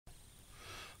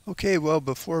Okay, well,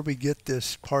 before we get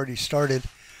this party started,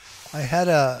 I had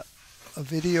a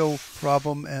video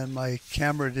problem and my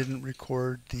camera didn't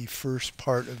record the first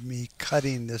part of me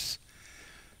cutting this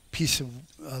piece of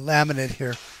laminate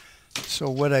here. So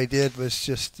what I did was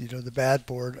just, the bad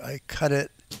board, I cut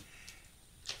it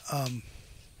um,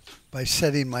 by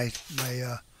setting my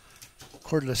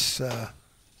cordless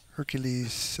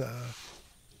Hercules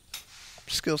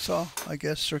skill saw, I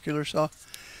guess, circular saw,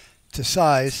 to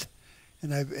size.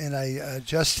 And I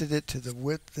adjusted it to the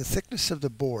width, the thickness of the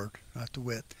board, not the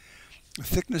width. The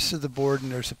thickness of the board,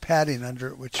 and there's a padding under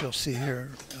it, which you'll see here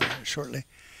shortly.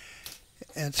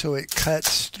 And so it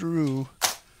cuts through,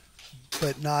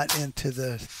 but not into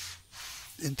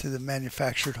the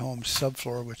manufactured home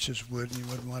subfloor, which is wood, and you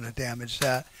wouldn't want to damage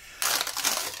that.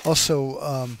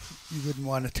 Also, you wouldn't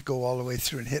want it to go all the way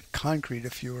through and hit concrete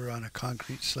if you were on a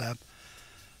concrete slab.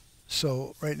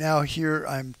 So right now here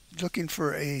I'm looking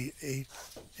for a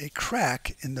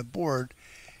crack in the board,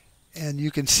 and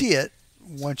you can see it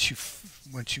once you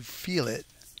feel it.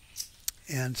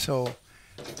 And so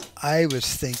I was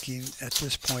thinking at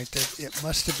this point that it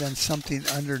must have been something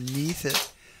underneath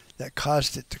it that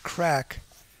caused it to crack.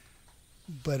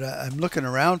 But I'm looking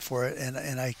around for it, and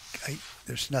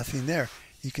there's nothing there.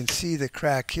 You can see the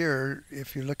crack here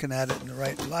if you're looking at it in the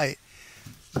right light,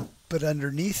 but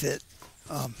underneath it,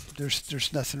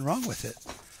 there's nothing wrong with it.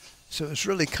 So it's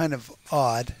really kind of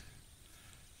odd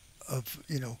of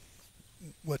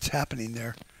what's happening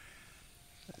there.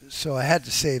 So I had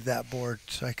to save that board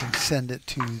so I can send it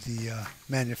to the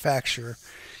manufacturer,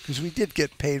 because we did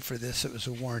get paid for this. It was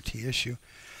a warranty issue.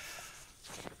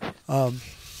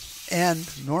 And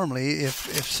normally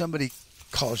if somebody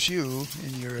calls you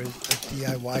and you're a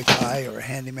DIY guy or a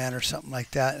handyman or something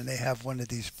like that, and they have one of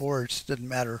these boards, doesn't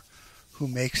matter who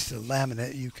makes the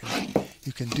laminate, you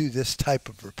can do this type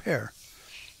of repair.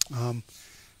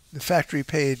 The factory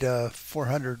paid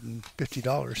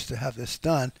 $450 to have this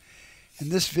done, and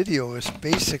this video is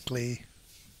basically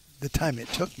the time it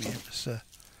took me. It was I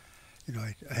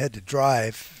had to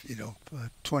drive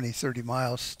 20-30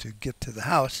 miles to get to the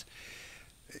house,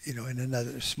 in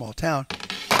another small town.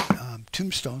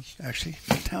 Tombstone, actually,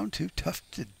 a town too tough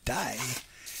to die.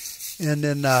 And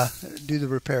then do the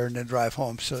repair and then drive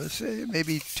home. So it's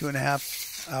maybe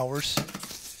 2.5 hours,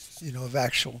 of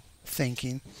actual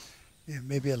thinking,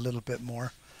 maybe a little bit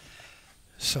more.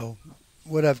 So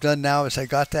what I've done now is I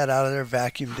got that out of there,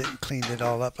 vacuumed it, and cleaned it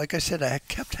all up. Like I said, I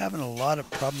kept having a lot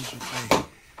of problems with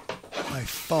my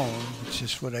phone, which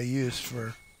is what I use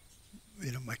for,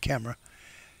 my camera.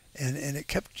 And it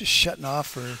kept just shutting off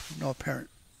for no apparent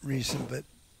reason, but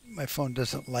my phone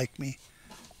doesn't like me.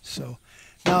 So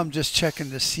now I'm just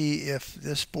checking to see if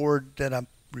this board that I'm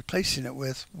replacing it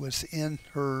with was in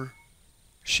her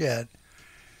shed.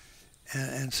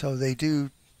 And so they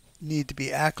do need to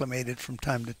be acclimated from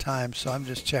time to time. So I'm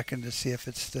just checking to see if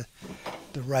it's the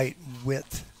right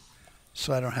width,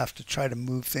 so I don't have to try to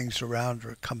move things around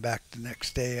or come back the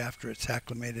next day after it's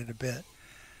acclimated a bit.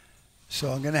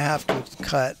 So I'm going to have to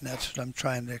cut, and that's what I'm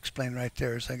trying to explain right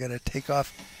there, is I got to take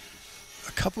off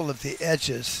a couple of the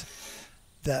edges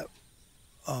that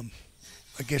I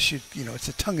guess it's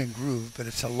a tongue and groove, but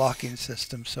it's a locking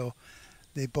system, so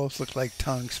they both look like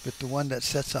tongues. But the one that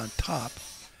sits on top,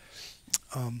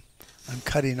 I'm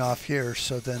cutting off here,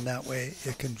 so then that way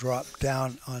it can drop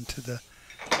down onto the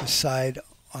side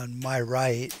on my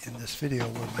right in this video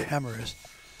where my hammer is.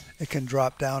 It can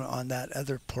drop down on that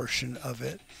other portion of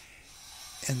it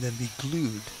and then be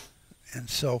glued. And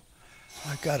so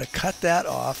I've got to cut that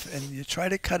off, and you try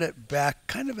to cut it back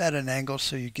kind of at an angle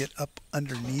so you get up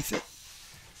underneath it,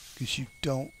 because you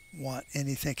don't want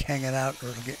anything hanging out or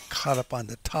it'll get caught up on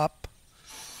the top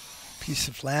piece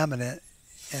of laminate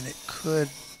and it could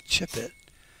chip it.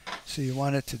 So you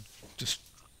want it to just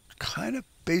kind of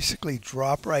basically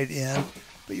drop right in,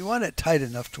 but you want it tight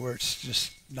enough to where it's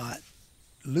just not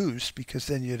loose, because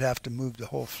then you'd have to move the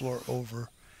whole floor over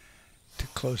to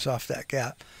close off that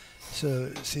gap.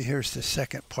 So see, here's the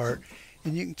second part,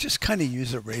 and you can just kind of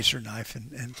use a razor knife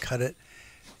and cut it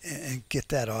and get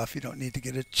that off. You don't need to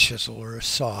get a chisel or a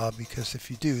saw, because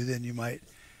if you do, then you might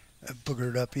booger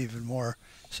it up even more.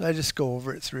 So I just go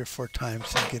over it 3 or 4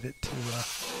 times and get it to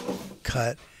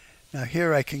cut. Now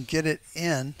here I can get it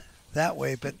in that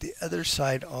way, but the other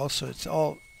side also, it's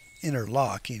all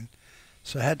interlocking.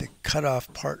 So I had to cut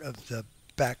off part of the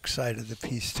back side of the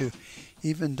piece too,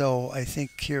 even though I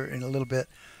think here in a little bit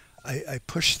I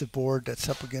push the board that's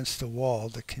up against the wall,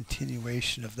 the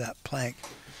continuation of that plank.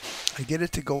 I get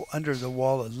it to go under the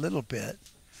wall a little bit,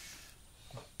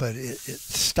 but it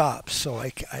stops, so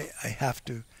I have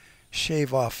to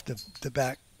shave off the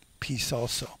back piece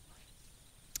also.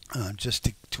 just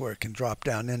to where it can drop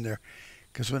down in there.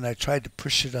 Because when I tried to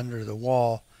push it under the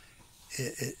wall,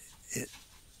 it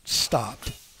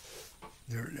stopped.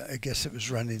 There, I guess it was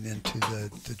running into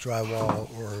the drywall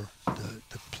or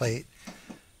the plate.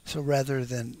 So rather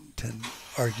than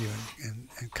argue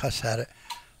and cuss at it,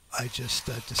 I just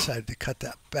decided to cut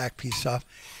that back piece off.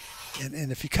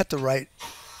 And if you cut the right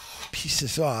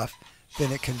pieces off,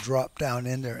 then it can drop down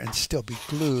in there and still be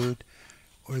glued,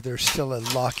 or there's still a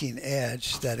locking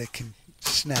edge that it can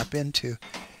snap into.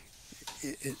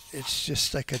 It's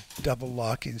just like a double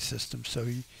locking system, so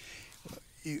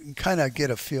you can kind of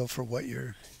get a feel for what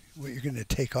you're going to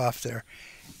take off there,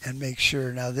 and make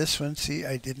sure. Now this one, see,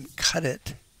 I didn't cut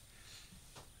it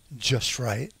just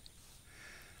right,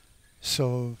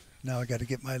 so now I got to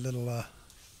get my little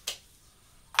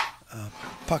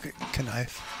pocket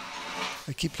knife.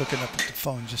 I keep looking up at the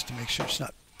phone just to make sure it's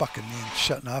not bucking me and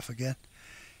shutting off again,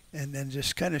 and then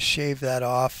just kind of shave that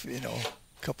off, you know,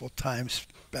 a couple of times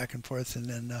back and forth. And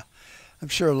then I'm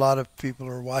sure a lot of people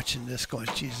are watching this going,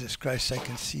 Jesus Christ, I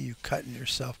can see you cutting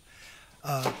yourself,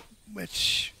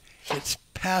 which it's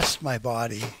past my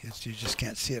body. You just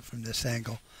can't see it from this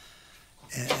angle.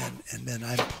 And then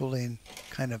I'm pulling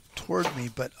kind of toward me,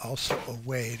 but also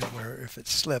away, to where if it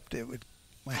slipped,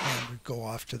 my hand would go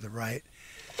off to the right.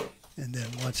 And then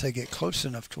once I get close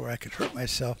enough to where I could hurt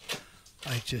myself,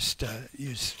 I just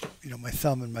use, you know, my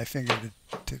thumb and my finger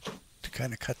to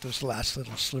kind of cut those last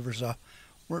little slivers off.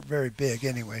 Weren't very big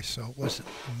anyway, so it wasn't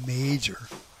a major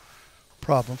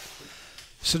problem.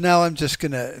 So now I'm just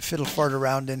going to fiddle fart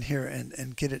around in here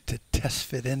and get it to test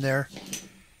fit in there,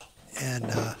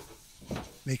 and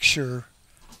make sure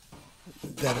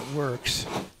that it works.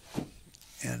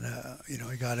 And you know,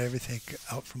 I got everything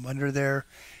out from under there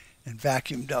and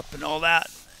vacuumed up and all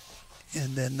that,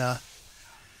 and then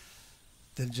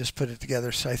just put it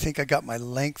together. So I think I got my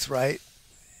length right,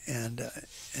 and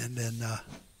then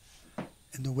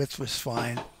the width was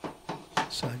fine.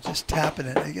 So I'm just tapping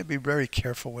it. I got to be very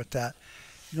careful with that.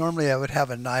 Normally I would have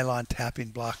a nylon tapping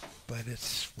block, but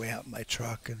it's way out in my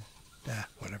truck, and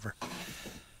whatever.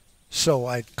 So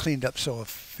I cleaned up so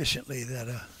efficiently that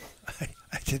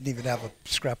I didn't even have a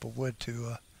scrap of wood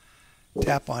to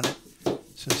tap on it.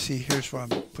 So see, here's where I'm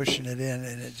pushing it in,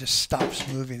 and it just stops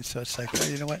moving. So it's like, oh,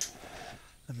 you know what?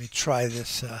 Let me try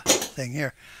this thing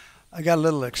here. I got a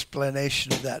little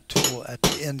explanation of that tool at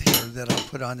the end here that I'll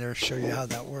put on there to show you how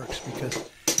that works, because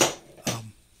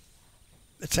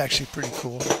it's actually pretty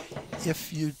cool.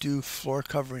 If you do floor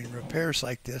covering repairs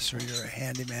like this, or you're a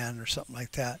handyman or something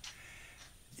like that,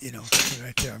 you know,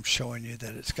 right there I'm showing you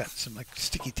that it's got some like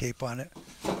sticky tape on it.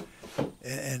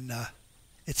 And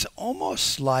it's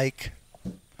almost like,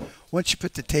 once you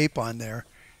put the tape on there,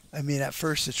 I mean, at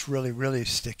first it's really, really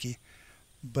sticky,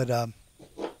 but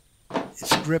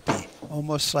it's grippy,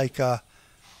 almost like a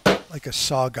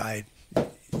saw guide,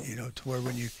 you know, to where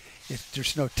when if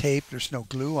there's no tape, there's no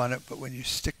glue on it, but when you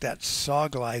stick that saw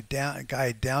guide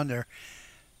down there,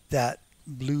 that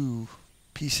blue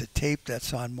piece of tape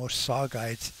that's on most saw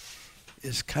guides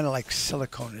is kind of like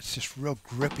silicone. It's just real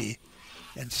grippy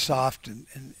and soft, and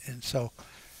so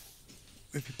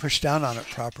if you push down on it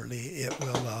properly, it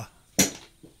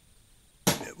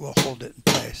will hold it in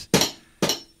place.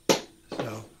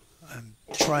 So I'm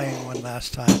trying one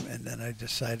last time, and then I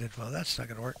decided, well, that's not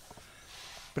going to work.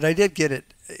 But I did get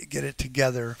it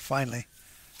together finally,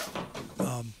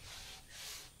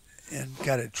 and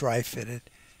got it dry fitted.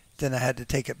 Then I had to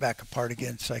take it back apart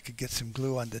again so I could get some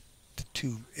glue on the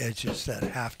two edges that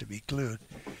have to be glued.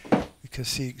 Because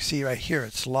see right here,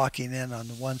 it's locking in on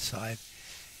the one side,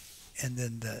 and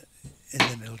then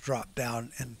it'll drop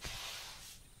down, and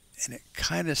it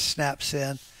kind of snaps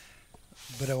in.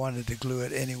 But I wanted to glue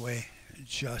it anyway,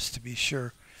 just to be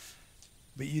sure.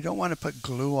 But you don't want to put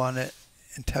glue on it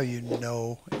until you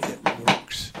know it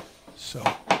works. So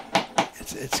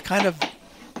it's kind of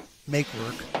make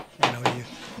work. You know,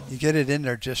 you get it in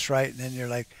there just right, and then you're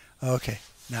like, okay,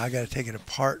 now I got to take it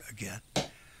apart again.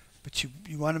 But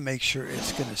you want to make sure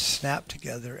it's going to snap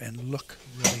together and look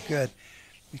really good,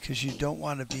 because you don't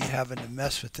want to be having to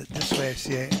mess with it. This way, I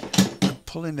see I'm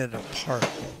pulling it apart.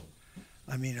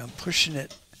 I mean, I'm pushing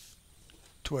it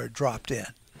to where it dropped in.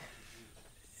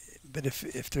 But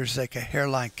if there's like a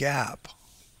hairline gap,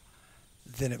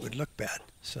 then it would look bad.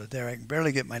 So there, I can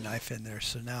barely get my knife in there.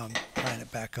 So now I'm prying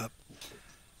it back up.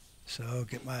 So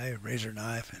get my razor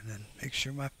knife and then make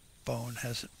sure my phone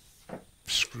hasn't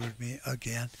screwed me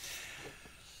again.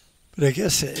 But I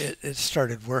guess it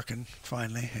started working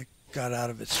finally. It got out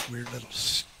of its weird little,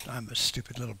 I'm a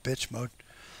stupid little bitch mode.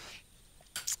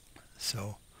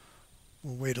 So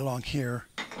we'll wait along here.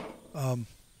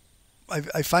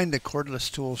 I find the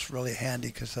cordless tools really handy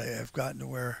because I've gotten to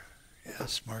where,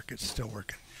 yes, Mark, it's still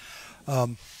working.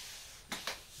 Um,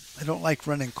 I don't like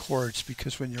running cords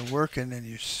because when you're working and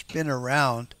you spin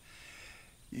around,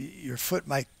 your foot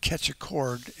might catch a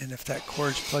cord, and if that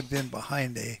cord's plugged in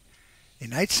behind a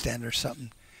nightstand or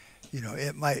something,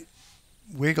 it might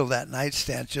wiggle that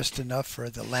nightstand just enough for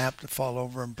the lamp to fall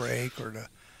over and break or to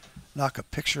knock a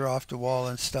picture off the wall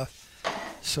and stuff.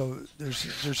 So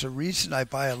there's a reason I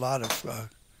buy a lot of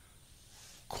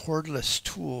cordless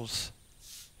tools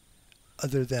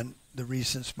other than the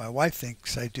reasons my wife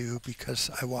thinks I do,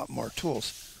 because I want more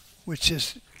tools, which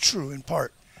is true in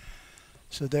part.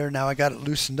 So there, now I got it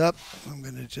loosened up. I'm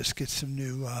going to just get some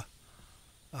new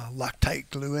Loctite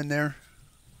glue in there.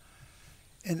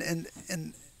 And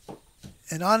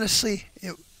honestly,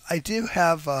 I do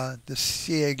have the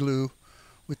CA glue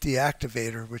with the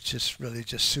activator, which is really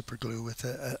just super glue with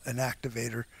an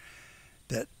activator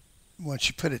that once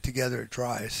you put it together, it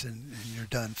dries and you're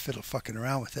done fiddle fucking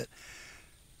around with it.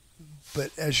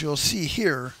 But as you'll see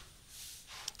here,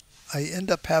 I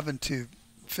end up having to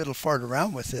fiddle fart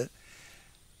around with it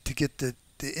to get the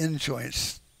end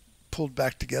joints pulled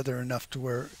back together enough to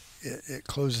where it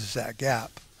closes that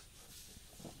gap.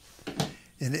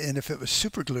 And if it was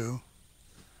super glue,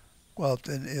 well,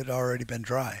 then it'd already been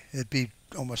dry. It'd be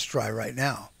almost dry right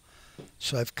now.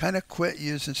 So I've kind of quit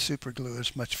using super glue,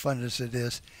 as much fun as it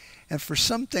is. And for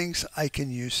some things, I can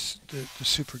use the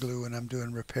super glue when I'm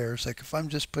doing repairs. Like if I'm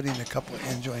just putting a couple of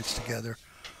end joints together,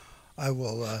 I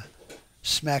will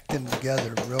smack them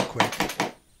together real quick,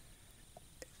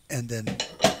 and then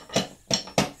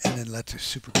let the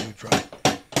super glue dry.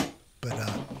 But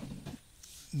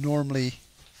normally,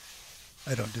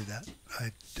 I don't do that.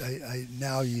 I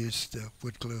now use the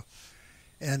wood glue,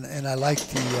 and I like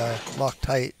the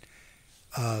Loctite,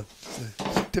 the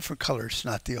different colors,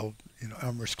 not the old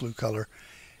Elmer's glue color,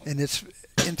 and it's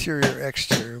interior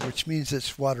exterior, which means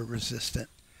it's water resistant.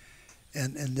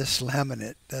 And this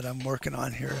laminate that I'm working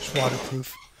on here is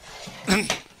waterproof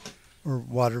or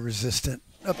water resistant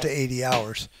up to 80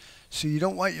 hours. So you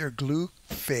don't want your glue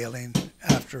failing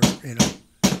after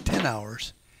 10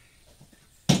 hours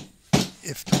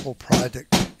if the whole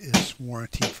product is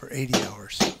warranted for 80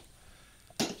 hours.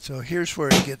 So here's where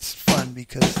it gets fun,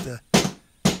 because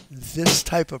this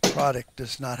type of product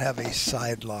does not have a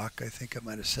side lock. I think I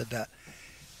might have said that.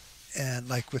 And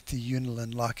like with the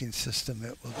Unilin locking system,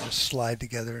 it will just slide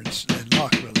together and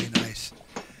lock really nice.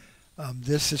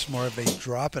 This is more of a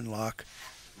drop and lock,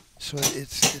 so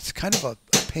it's kind of a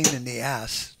pain in the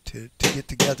ass to get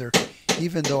together.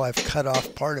 Even though I've cut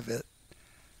off part of it,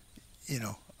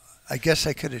 I guess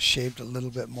I could have shaved a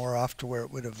little bit more off to where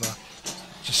it would have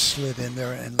just slid in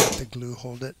there and let the glue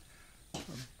hold it,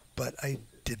 but I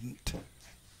didn't.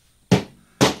 So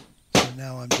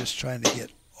now I'm just trying to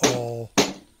get all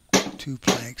 2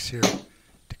 planks here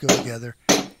to go together.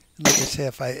 And like I say,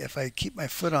 if I keep my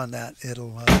foot on that,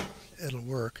 it'll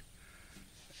work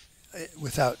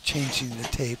without changing the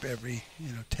tape every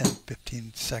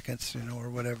 10-15 seconds or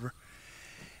whatever.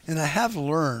 And I have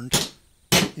learned,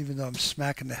 even though I'm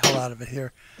smacking the hell out of it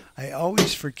here, I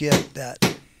always forget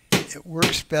that it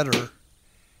works better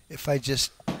if I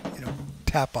just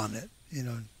tap on it,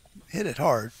 hit it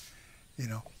hard,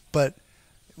 but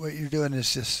what you're doing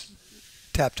is just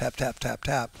tap, tap, tap, tap,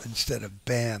 tap, instead of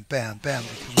bam, bam, bam,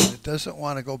 because when it doesn't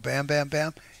want to go bam, bam,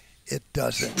 bam, it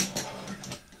doesn't.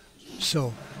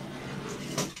 So,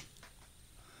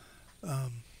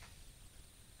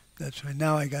 that's right.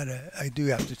 Now I do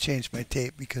have to change my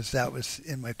tape, because that was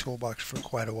in my toolbox for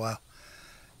quite a while,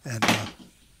 and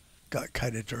got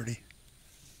kind of dirty.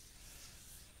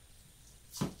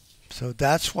 So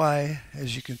that's why,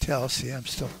 as you can tell, see, I'm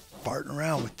still farting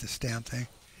around with this damn thing.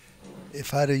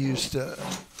 If I'd have used a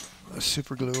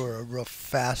super glue or a real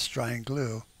fast drying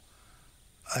glue,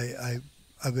 I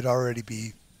would already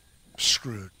be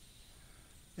screwed.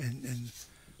 And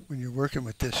when you're working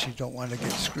with this, you don't want to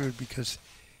get screwed, because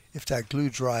if that glue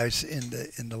dries in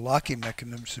the locking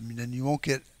mechanism, then you won't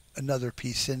get another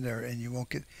piece in there, and you won't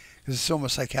get, because it's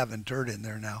almost like having dirt in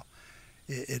there now.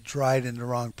 It dried in the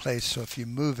wrong place, so if you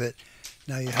move it,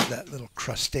 now you have that little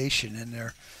crustation in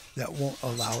there that won't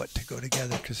allow it to go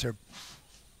together, because their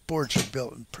boards are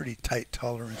built in pretty tight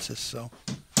tolerances. So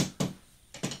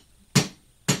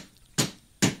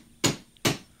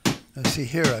now see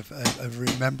here, I've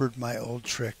remembered my old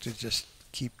trick to just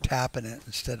keep tapping it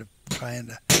instead of trying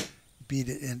to beat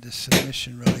it into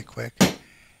submission really quick,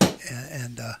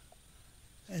 and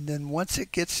then once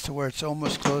it gets to where it's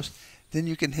almost close, then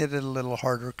you can hit it a little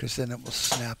harder, because then it will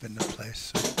snap into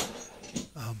place.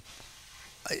 So,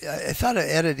 I thought of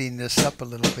editing this up a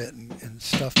little bit and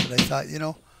stuff, but I thought, you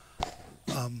know,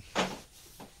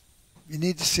 you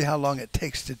need to see how long it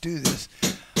takes to do this.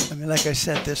 I mean, like I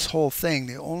said, this whole thing,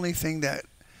 the only thing that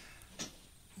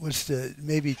was the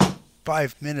maybe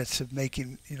 5 minutes of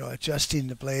making, you know, adjusting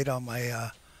the blade on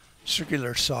my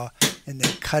circular saw and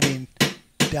then cutting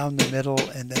down the middle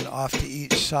and then off to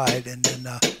each side, and then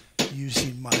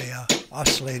using my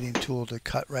oscillating tool to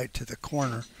cut right to the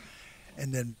corner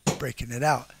and then breaking it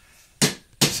out.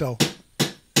 So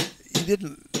you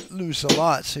didn't lose a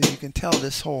lot, so you can tell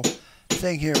this whole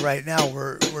thing here right now,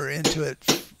 we're into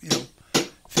it, you know,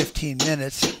 15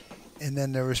 minutes, and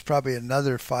then there was probably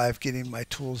another 5 getting my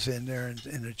tools in there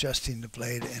and adjusting the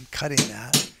blade and cutting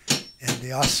that and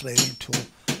the oscillating tool.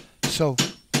 So,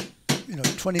 you know,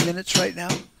 20 minutes right now,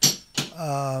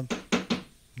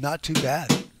 not too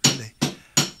bad, really.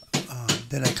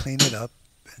 Then I clean it up,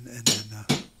 and then you know,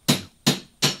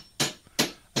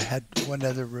 I had one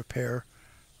other repair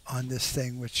on this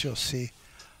thing, which you'll see,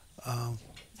 and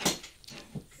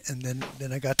then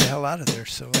I got the hell out of there.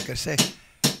 So, like I say,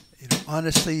 you know,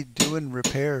 honestly, doing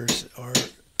repairs are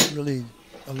really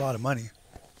a lot of money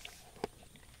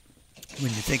when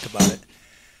you think about it.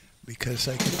 Because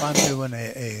like if I'm doing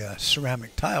a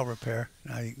ceramic tile repair,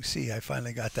 now you can see I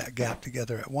finally got that gap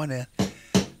together at one end.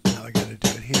 Now I got to do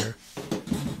it here.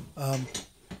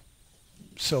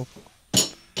 So,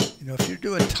 you know, if you're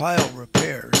doing tile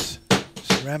repairs,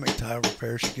 ceramic tile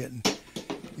repairs, you're getting,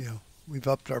 you know, we've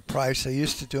upped our price. I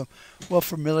used to do them, well,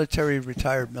 for military,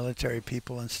 retired military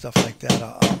people and stuff like that.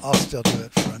 I'll still do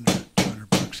it for under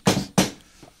 $200 because,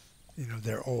 you know,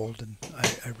 they're old, and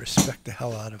I respect the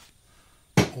hell out of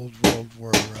old World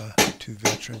War II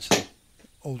veterans and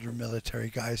older military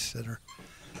guys that are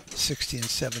 60 and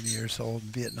 70 years old in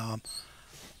Vietnam.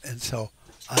 And so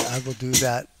I will do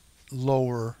that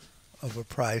lower of a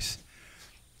price.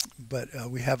 But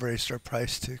we have raised our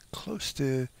price to close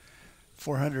to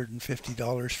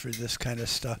 $450 for this kind of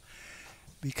stuff.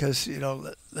 Because, you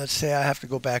know, let's say I have to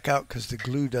go back out because the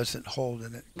glue doesn't hold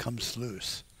and it comes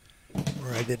loose,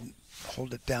 or I didn't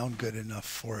hold it down good enough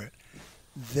for it.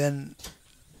 Then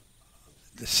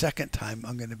the second time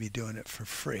I'm going to be doing it for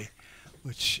free,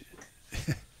 which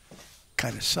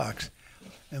kind of sucks.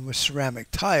 And with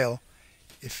ceramic tile,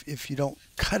 if you don't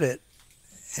cut it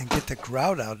and get the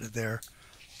grout out of there,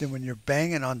 then when you're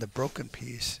banging on the broken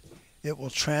piece, it will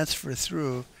transfer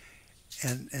through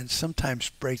and sometimes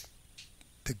break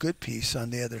the good piece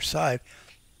on the other side.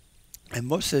 And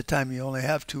most of the time you only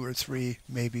have 2 or 3,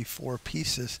 maybe 4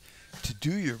 pieces to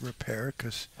do your repair,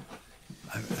 because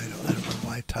I don't know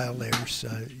why tile layers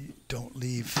don't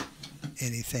leave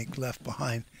anything left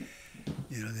behind.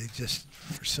 You know, they just,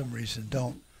 for some reason,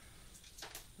 don't.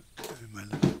 My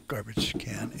little garbage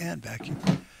can and vacuum.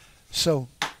 So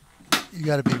you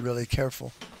got to be really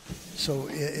careful. So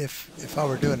if I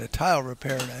were doing a tile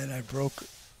repair and I broke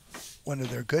one of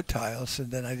their good tiles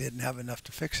and then I didn't have enough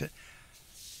to fix it,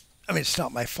 I mean, it's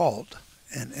not my fault,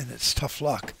 and it's tough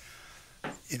luck,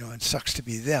 you know, and sucks to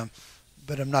be them.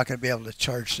 But I'm not going to be able to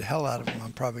charge the hell out of them.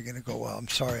 I'm probably going to go, well, I'm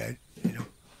sorry,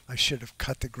 I should have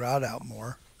cut the grout out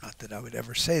more. Not that I would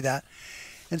ever say that.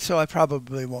 And so I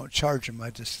probably won't charge them. I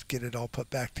just get it all put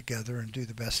back together and do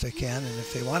the best I can. And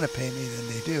if they want to pay me, then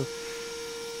they do.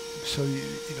 So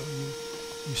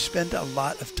you spend a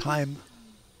lot of time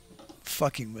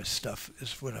fucking with stuff,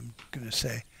 is what I'm going to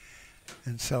say.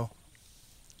 And so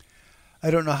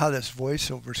I don't know how this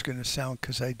voiceover is going to sound,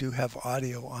 because I do have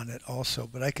audio on it also,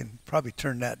 but I can probably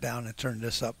turn that down and turn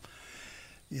this up,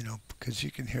 you know, because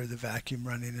you can hear the vacuum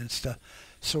running and stuff.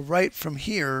 So right from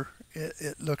here,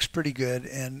 it looks pretty good,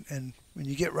 and when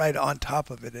you get right on top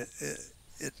of it,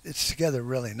 it's together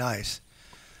really nice.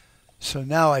 So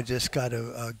now I just got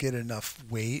to get enough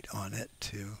weight on it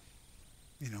to,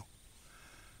 you know,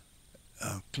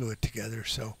 glue it together.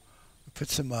 So I put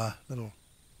some little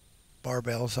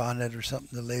barbells on it or something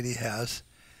the lady has,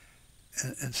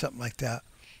 and something like that.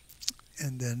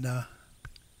 And then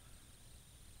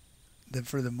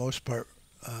for the most part,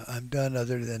 I'm done,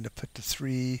 other than to put the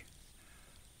 3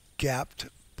 gapped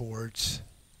boards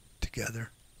together.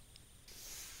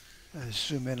 I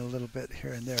zoom in a little bit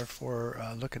here and there for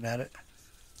looking at it.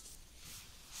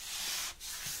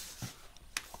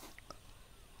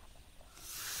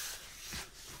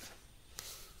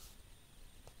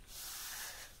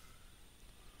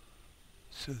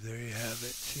 So there you have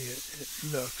it. See,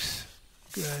 it looks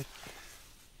good.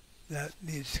 That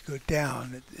needs to go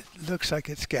down. It looks like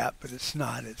it's gapped, but it's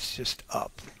not. It's just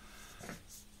up.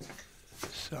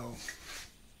 So,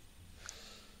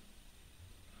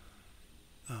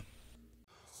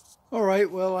 all right.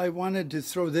 Well, I wanted to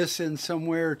throw this in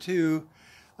somewhere too.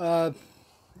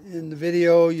 In the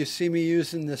video, you see me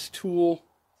using this tool.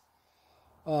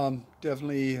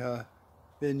 Definitely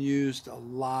been used a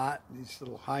lot. These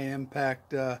little high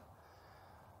impact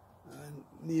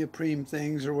neoprene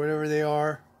things or whatever they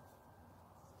are.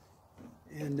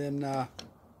 And then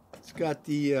it's got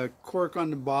the cork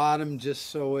on the bottom just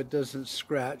so it doesn't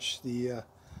scratch the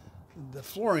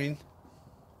flooring.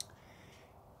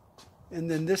 And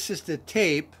then this is the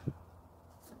tape.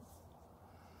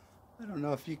 I don't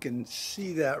know if you can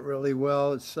see that really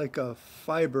well. It's like a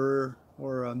fiber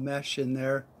or a mesh in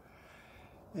there.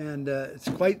 And it's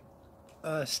quite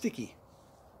sticky.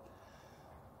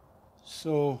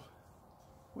 So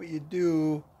what you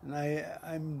do, and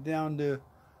I'm down to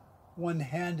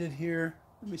one-handed here.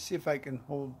 Let me see if I can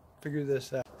figure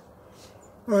this out.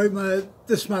 All right,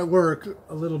 this might work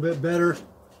a little bit better.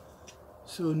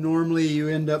 So normally you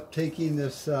end up taking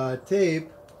this tape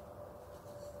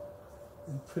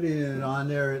and putting it on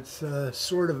there. It's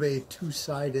sort of a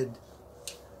two-sided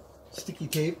sticky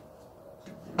tape.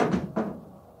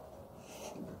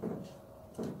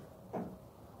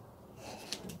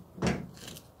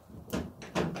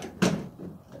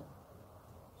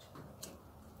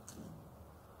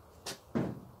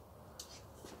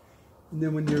 And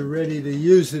then when you're ready to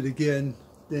use it again,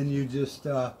 then you just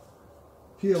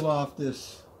peel off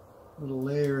this little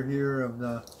layer here of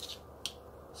the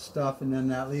stuff, and then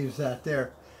that leaves that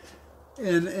there.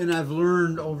 And I've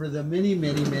learned over the many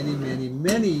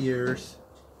years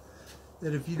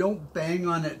that if you don't bang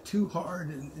on it too hard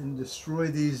and destroy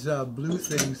these blue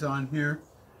things on here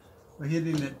by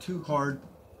hitting it too hard,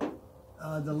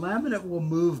 the laminate will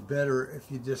move better if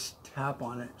you just tap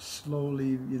on it slowly,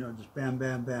 you know, just bam,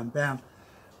 bam, bam, bam.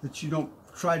 But you don't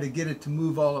try to get it to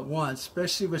move all at once,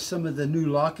 especially with some of the new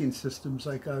locking systems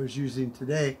like I was using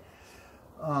today,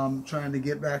 trying to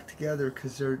get back together,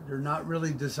 because they're not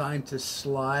really designed to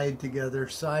slide together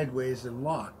sideways and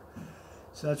lock.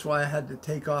 So that's why I had to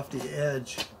take off the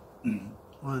edge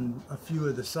on a few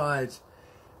of the sides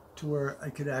to where I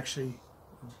could actually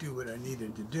do what I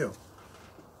needed to do.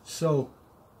 So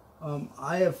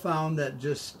I have found that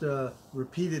just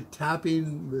repeated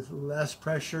tapping with less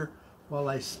pressure while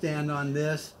I stand on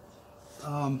this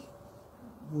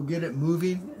will get it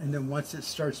moving. And then once it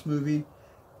starts moving,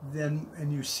 then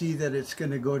and you see that it's going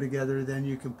to go together, then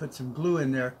you can put some glue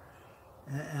in there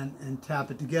and tap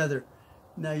it together.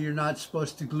 Now you're not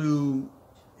supposed to glue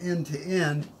end to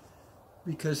end,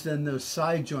 because then those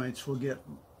side joints will get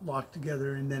locked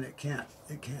together, and then it can't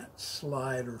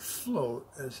slide or float,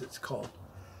 as it's called.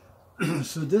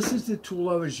 So this is the tool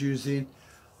I was using.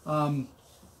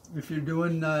 If you're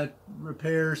doing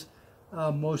repairs,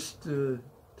 most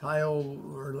tile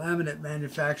or laminate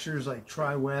manufacturers like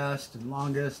Tri-West and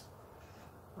Longest,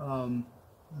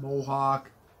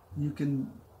 Mohawk, you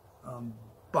can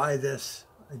buy this.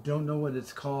 I don't know what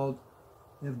it's called.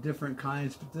 They have different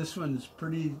kinds, but this one is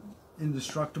pretty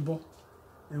indestructible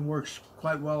and works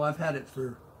quite well. I've had it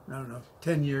for, I don't know,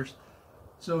 10 years.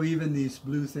 So even these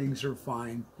blue things are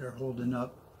fine. They're holding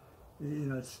up. You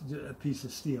know, it's a piece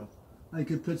of steel. I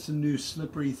could put some new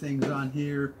slippery things on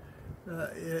here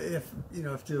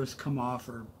if those come off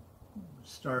or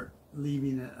start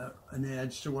leaving an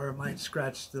edge to where it might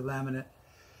scratch the laminate.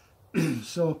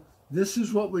 So this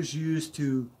is what was used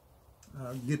to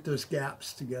get those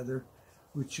gaps together,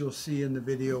 which you'll see in the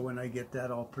video when I get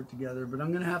that all put together. But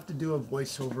I'm going to have to do a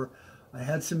voiceover. I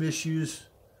had some issues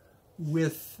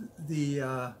with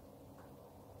the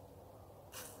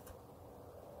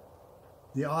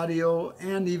audio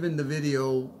and even the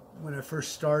video when I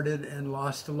first started, and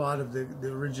lost a lot of the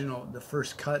original, the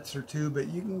first cuts or two, but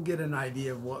you can get an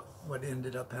idea of what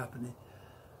ended up happening.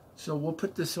 So we'll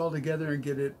put this all together and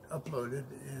get it uploaded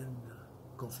and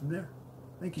go from there.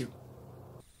 Thank you.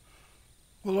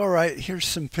 Well, all right, here's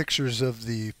some pictures of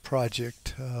the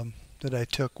project that I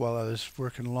took while I was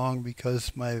working along,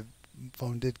 because my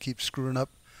phone did keep screwing up.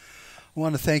 I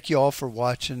want to thank you all for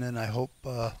watching, and I hope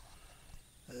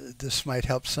this might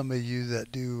help some of you that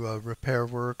do repair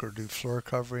work or do floor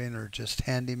covering or just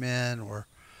handyman, or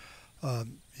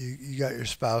you got your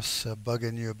spouse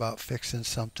bugging you about fixing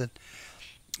something.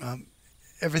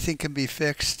 Everything can be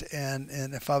fixed, and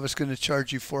if I was going to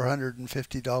charge you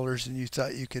 $450 and you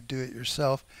thought you could do it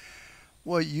yourself,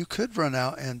 well, you could run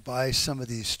out and buy some of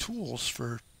these tools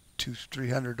for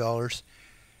 $200-300,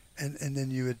 and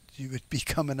then you would be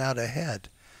coming out ahead.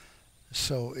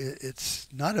 So it's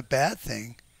not a bad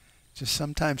thing. Just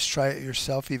sometimes try it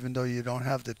yourself, even though you don't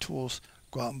have the tools.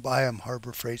 Go out and buy them.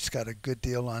 Harbor Freight's got a good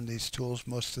deal on these tools.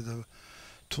 Most of the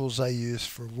tools I use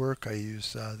for work, I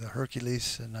use the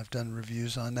Hercules, and I've done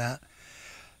reviews on that.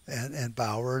 And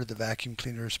Bauer, the vacuum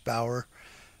cleaners, Bauer.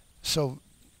 So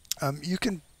you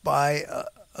can buy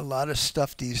a lot of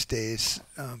stuff these days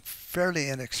fairly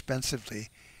inexpensively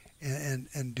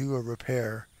and do a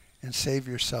repair and save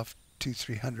yourself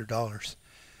 $200-300,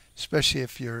 especially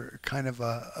if you're kind of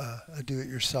a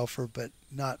do-it-yourselfer but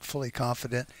not fully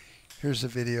confident. Here's a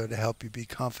video to help you be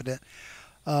confident.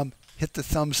 Hit the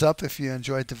thumbs up if you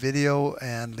enjoyed the video,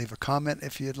 and leave a comment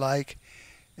if you'd like,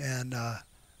 and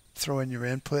throw in your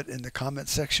input in the comment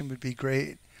section would be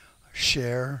great.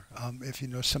 Share if you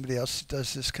know somebody else that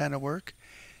does this kind of work,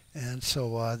 and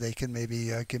so they can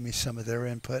maybe give me some of their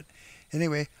input.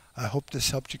 Anyway, I hope this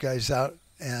helped you guys out,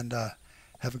 and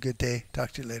have a good day.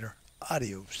 Talk to you later.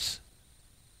 Adios.